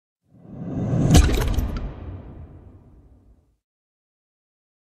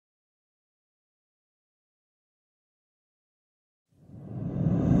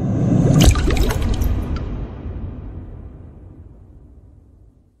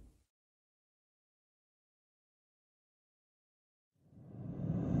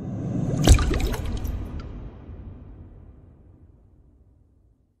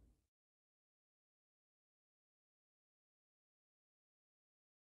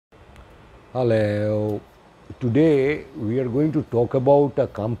Hello. Today we are going to talk about a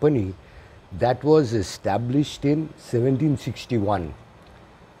company that was established in 1761.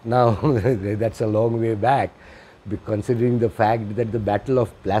 Now, that's a long way back, considering the fact that the Battle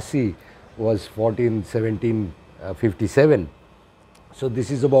of Plassey was fought in 1757. So,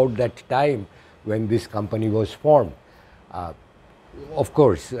 this is about that time when this company was formed. Uh, of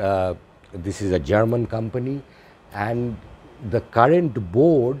course, this is a German company, and the current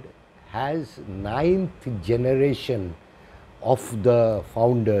board has ninth generation of the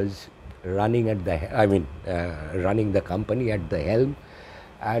founders running at the running the company at the helm,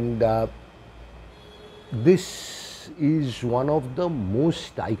 and this is one of the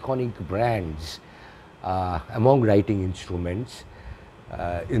most iconic brands among writing instruments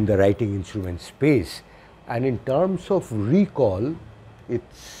in the writing instrument space. And in terms of recall,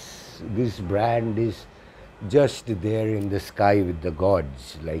 this brand is just there in the sky with the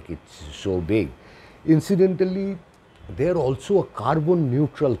gods, like it's so big. Incidentally, they're also a carbon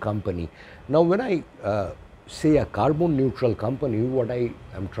neutral company. Now, when I say a carbon neutral company, what I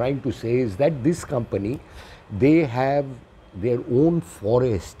am trying to say is that this company, they have their own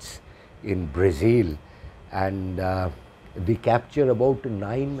forests in Brazil, and they capture about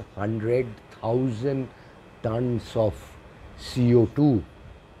 900,000 tons of CO2,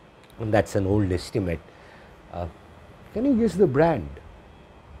 and that's an old estimate. Uh, can you guess the brand?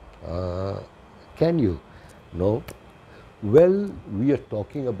 Can you? No? Well, we are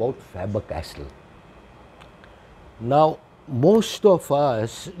talking about Faber-Castell. Now, most of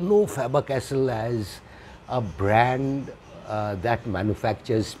us know Faber-Castell as a brand that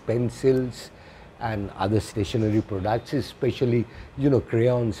manufactures pencils and other stationery products, especially,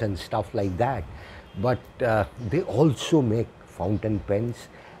 crayons and stuff like that. But they also make fountain pens,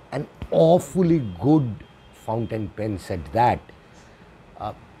 and awfully good fountain pens at that.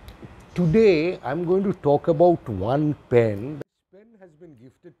 Today, I'm going to talk about one pen. This pen has been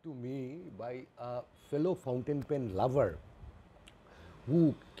gifted to me by a fellow fountain pen lover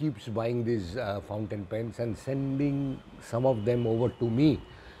who keeps buying these fountain pens and sending some of them over to me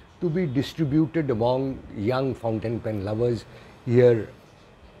to be distributed among young fountain pen lovers here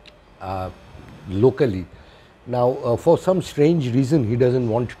locally. Now, for some strange reason, he doesn't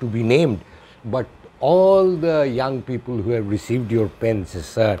want to be named, but all the young people who have received your pens,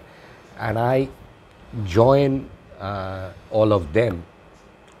 sir, and I join all of them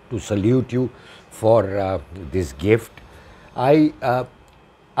to salute you for this gift. I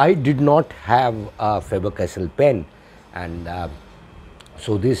did not have a Faber-Castell pen, and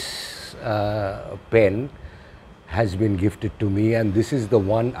so this pen has been gifted to me, and this is the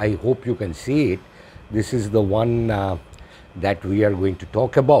one. I hope you can see it. This is the one that we are going to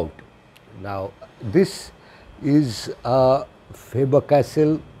talk about. Now, this is a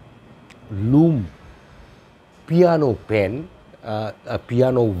Faber-Castell Loom piano pen, a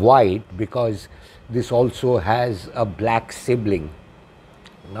piano white, because this also has a black sibling.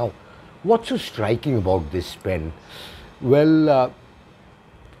 Now, what's so striking about this pen? Well,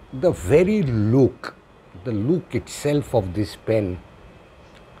 the very look, the look itself of this pen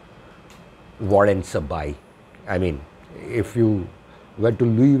warrants a buy. I mean, if you were to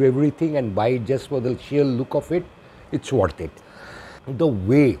leave everything and buy it just for the sheer look of it, it's worth it. The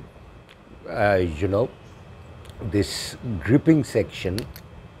way, this gripping section,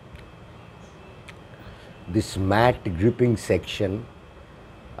 this matte gripping section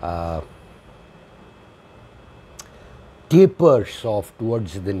tapers off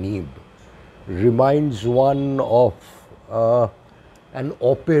towards the nib, reminds one of an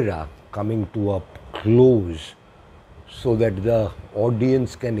opera coming to a close, so that the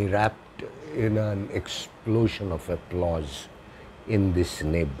audience can erupt in an explosion of applause in this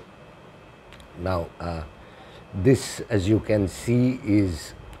nib. Now, this, as you can see,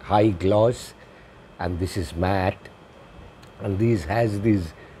 is high gloss, and this is matte, and this has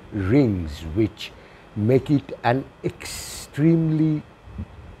these rings which make it an extremely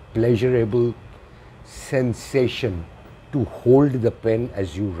pleasurable sensation to hold the pen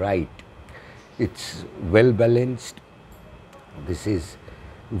as you write. It's well balanced. This is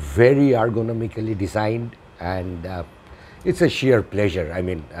very ergonomically designed, and it's a sheer pleasure. I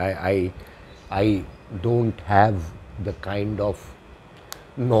mean, I don't have the kind of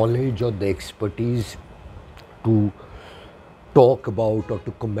knowledge or the expertise to talk about or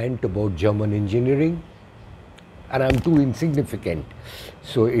to comment about German engineering, and I'm too insignificant.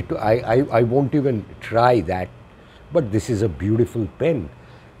 So I won't even try that. But this is a beautiful pen.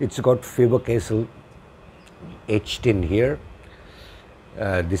 It's got Faber-Castell etched in here.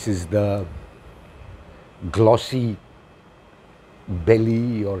 This is the glossy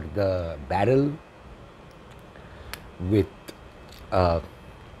belly or the barrel with a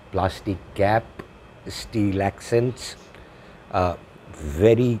plastic cap, steel accents,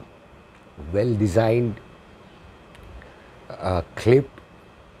 very well designed clip,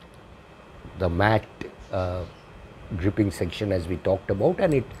 the matte gripping section as we talked about,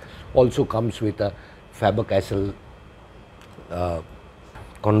 and it also comes with a Faber-Castell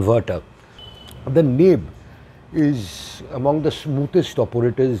converter. The nib is among the smoothest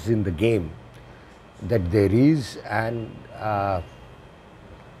operators in the game that there is, and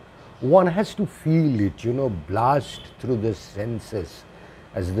one has to feel it, blast through the senses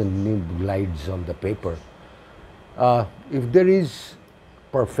as the nib glides on the paper. If there is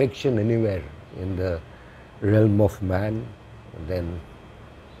perfection anywhere in the realm of man, then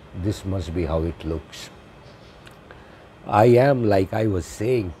this must be how it looks. I am, like I was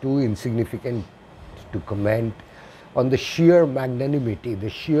saying, too insignificant to comment on the sheer magnanimity, the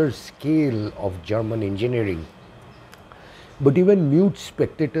sheer scale of German engineering. But even mute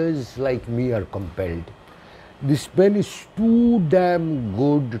spectators like me are compelled. This pen is too damn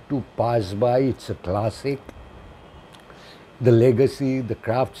good to pass by. It's a classic. The legacy, the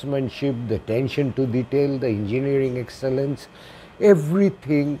craftsmanship, the attention to detail, the engineering excellence,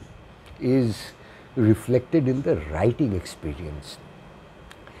 everything is reflected in the writing experience.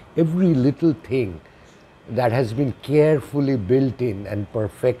 Every little thing that has been carefully built in and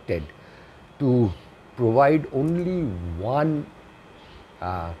perfected to provide only one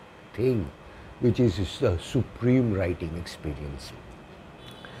thing, which is a supreme writing experience.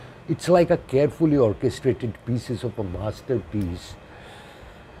 It's like a carefully orchestrated pieces of a masterpiece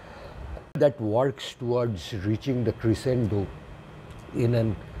that works towards reaching the crescendo in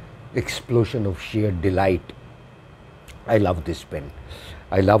an explosion of sheer delight. I love this pen.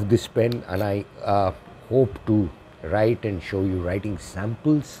 I love this pen, and I hope to write and show you writing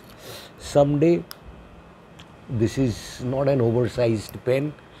samples someday. This is not an oversized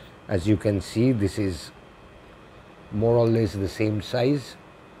pen. As you can see, this is more or less the same size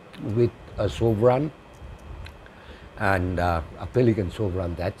with a Sovereign and a Pelican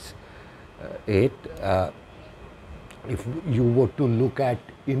Sovereign. That's it. If you were to look at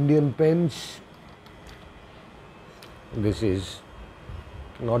Indian pens, this is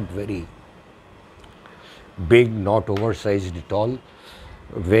not very big, not oversized at all,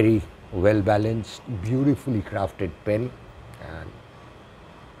 very well balanced, beautifully crafted pen, and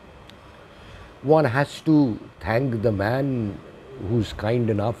one has to thank the man who's kind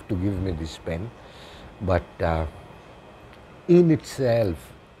enough to give me this pen. But in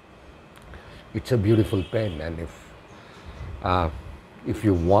itself, it's a beautiful pen, and if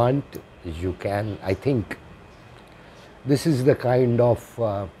you want, you can. I think this is the kind of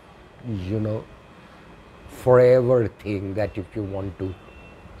forever thing that if you want to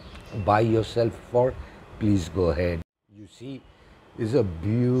buy yourself for, please go ahead. You see, it's a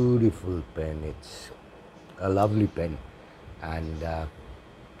beautiful pen. It's a lovely pen, and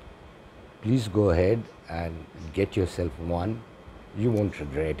please go ahead and get yourself one. You won't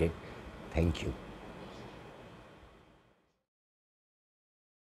regret it. Thank you.